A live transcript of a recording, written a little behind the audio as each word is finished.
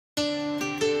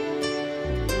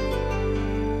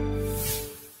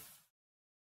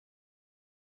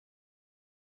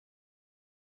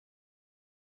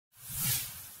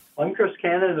I'm Chris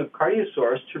Cannon of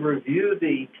Cardiosource to review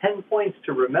the 10 points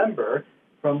to remember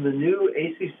from the new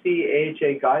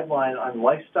ACC-AHA guideline on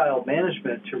lifestyle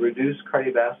management to reduce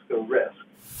cardiovascular risk.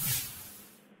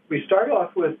 We start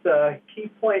off with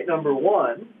key point number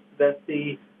 1, that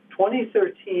the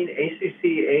 2013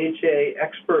 ACC-AHA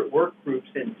expert work group's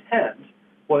intent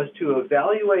was to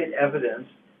evaluate evidence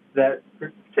that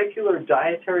particular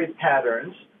dietary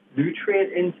patterns,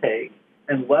 nutrient intake,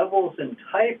 and levels and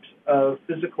types of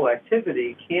physical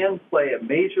activity can play a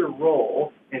major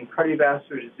role in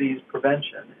cardiovascular disease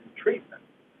prevention and treatment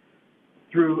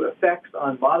through effects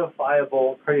on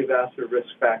modifiable cardiovascular risk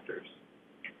factors.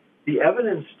 The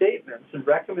evidence statements and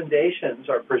recommendations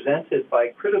are presented by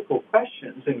critical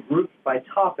questions and grouped by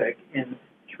topic in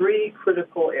 3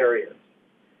 critical areas.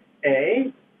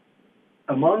 A,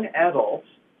 among adults,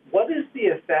 what is the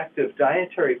effect of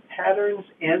dietary patterns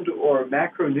and or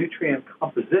macronutrient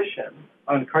composition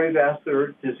on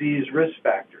cardiovascular disease risk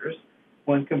factors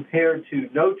when compared to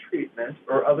no treatment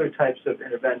or other types of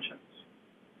interventions?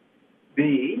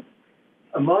 B,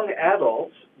 among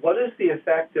adults, what is the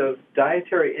effect of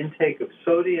dietary intake of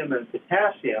sodium and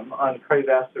potassium on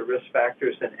cardiovascular risk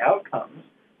factors and outcomes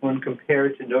when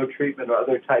compared to no treatment or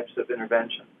other types of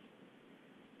interventions?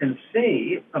 And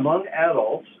C, among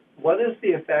adults, what is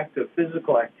the effect of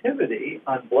physical activity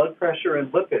on blood pressure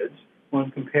and lipids when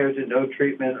compared to no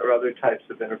treatment or other types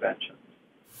of interventions?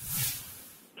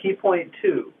 Key point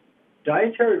 2,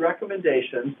 dietary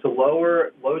recommendations to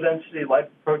lower low-density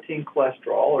lipoprotein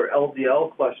cholesterol, or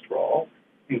LDL cholesterol,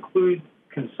 include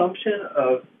consumption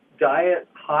of diet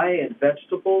high in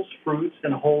vegetables, fruits,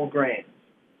 and whole grains.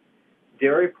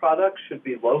 Dairy products should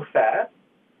be low-fat.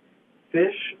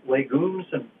 Fish, legumes,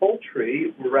 and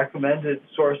poultry were recommended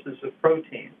sources of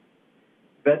protein.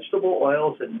 Vegetable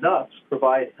oils and nuts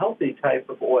provide healthy type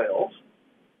of oils.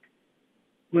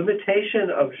 Limitation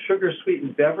of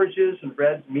sugar-sweetened beverages and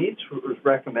red meats was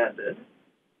recommended.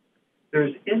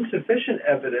 There's insufficient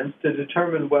evidence to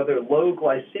determine whether low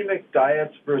glycemic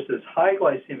diets versus high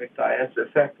glycemic diets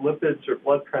affect lipids or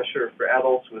blood pressure for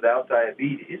adults without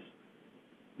diabetes.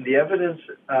 The evidence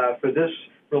for this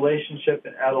relationship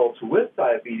in adults with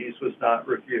diabetes was not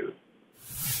reviewed.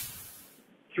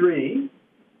 3,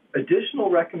 additional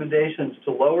recommendations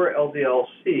to lower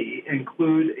LDL-C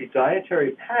include a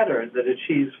dietary pattern that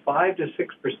achieves 5 to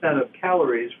 6% of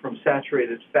calories from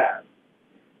saturated fat.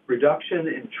 Reduction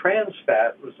in trans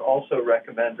fat was also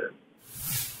recommended.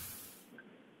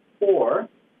 4,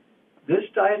 this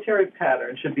dietary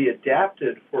pattern should be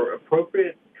adapted for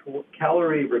appropriate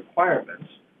calorie requirements,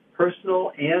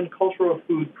 personal and cultural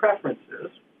food preferences,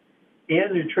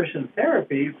 and nutrition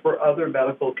therapy for other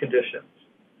medical conditions.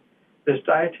 This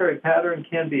dietary pattern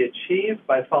can be achieved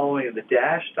by following the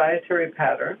DASH dietary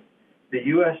pattern, the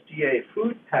USDA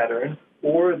food pattern,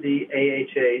 or the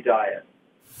AHA diet.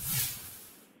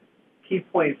 Key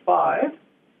point 5,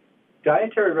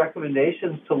 dietary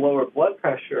recommendations to lower blood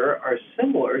pressure are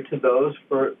similar to those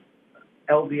for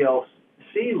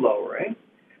LDL-C lowering,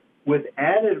 with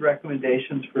added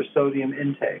recommendations for sodium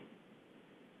intake.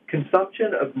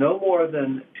 Consumption of no more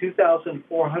than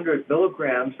 2,400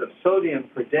 milligrams of sodium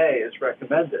per day is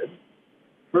recommended.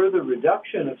 Further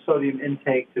reduction of sodium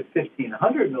intake to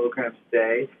 1,500 milligrams a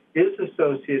day is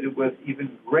associated with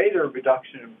even greater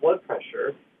reduction in blood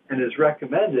pressure and is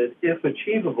recommended if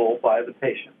achievable by the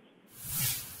patient.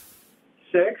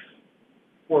 6,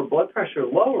 for blood pressure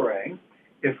lowering,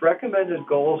 if recommended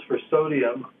goals for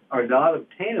sodium are not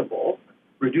obtainable,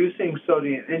 reducing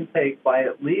sodium intake by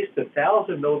at least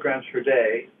 1,000 milligrams per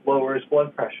day lowers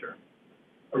blood pressure.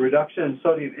 A reduction in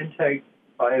sodium intake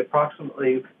by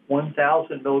approximately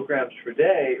 1,000 milligrams per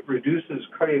day reduces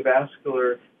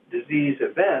cardiovascular disease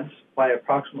events by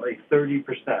approximately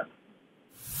 30%.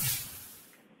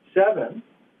 7,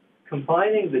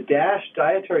 combining the DASH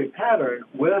dietary pattern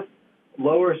with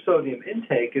lower sodium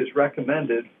intake is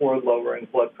recommended for lowering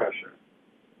blood pressure.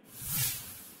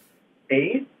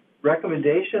 8,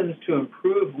 recommendations to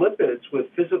improve lipids with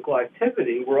physical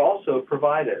activity were also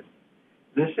provided.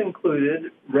 This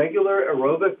included regular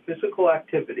aerobic physical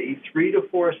activity 3 to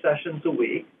 4 sessions a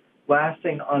week,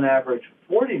 lasting on average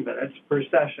 40 minutes per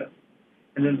session,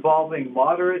 and involving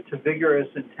moderate to vigorous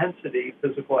intensity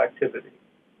physical activity.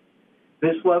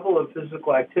 This level of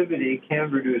physical activity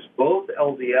can reduce both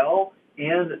LDL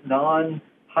and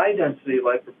non-high-density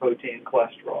lipoprotein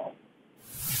cholesterol.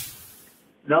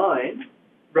 9,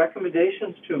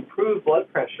 recommendations to improve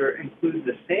blood pressure include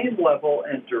the same level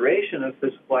and duration of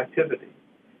physical activity.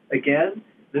 Again,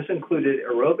 this included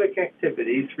aerobic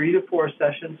activity 3 to 4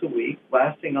 sessions a week,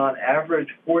 lasting on average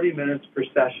 40 minutes per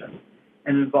session,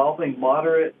 and involving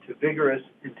moderate to vigorous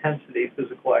intensity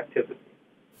physical activity.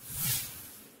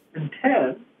 And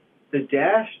 10, the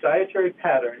DASH dietary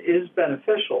pattern is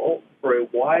beneficial for a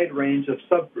wide range of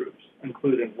subgroups,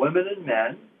 including women and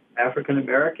men, African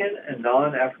American and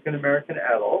non-African American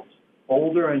adults,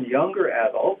 older and younger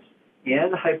adults,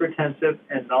 and hypertensive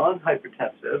and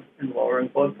non-hypertensive in lowering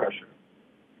blood pressure.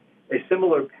 A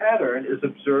similar pattern is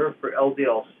observed for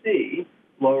LDL-C,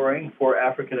 lowering for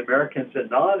African Americans and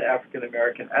non-African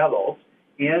American adults,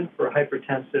 and for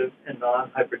hypertensive and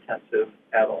non-hypertensive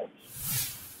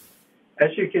adults.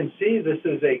 As you can see, this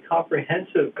is a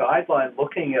comprehensive guideline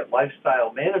looking at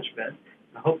lifestyle management,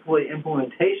 and hopefully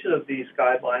implementation of these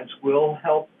guidelines will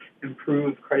help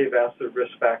improve cardiovascular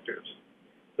risk factors.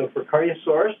 So for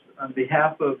Cardiosource, on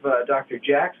behalf of Dr.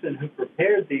 Jackson, who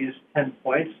prepared these 10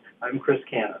 points, I'm Chris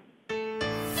Cannon.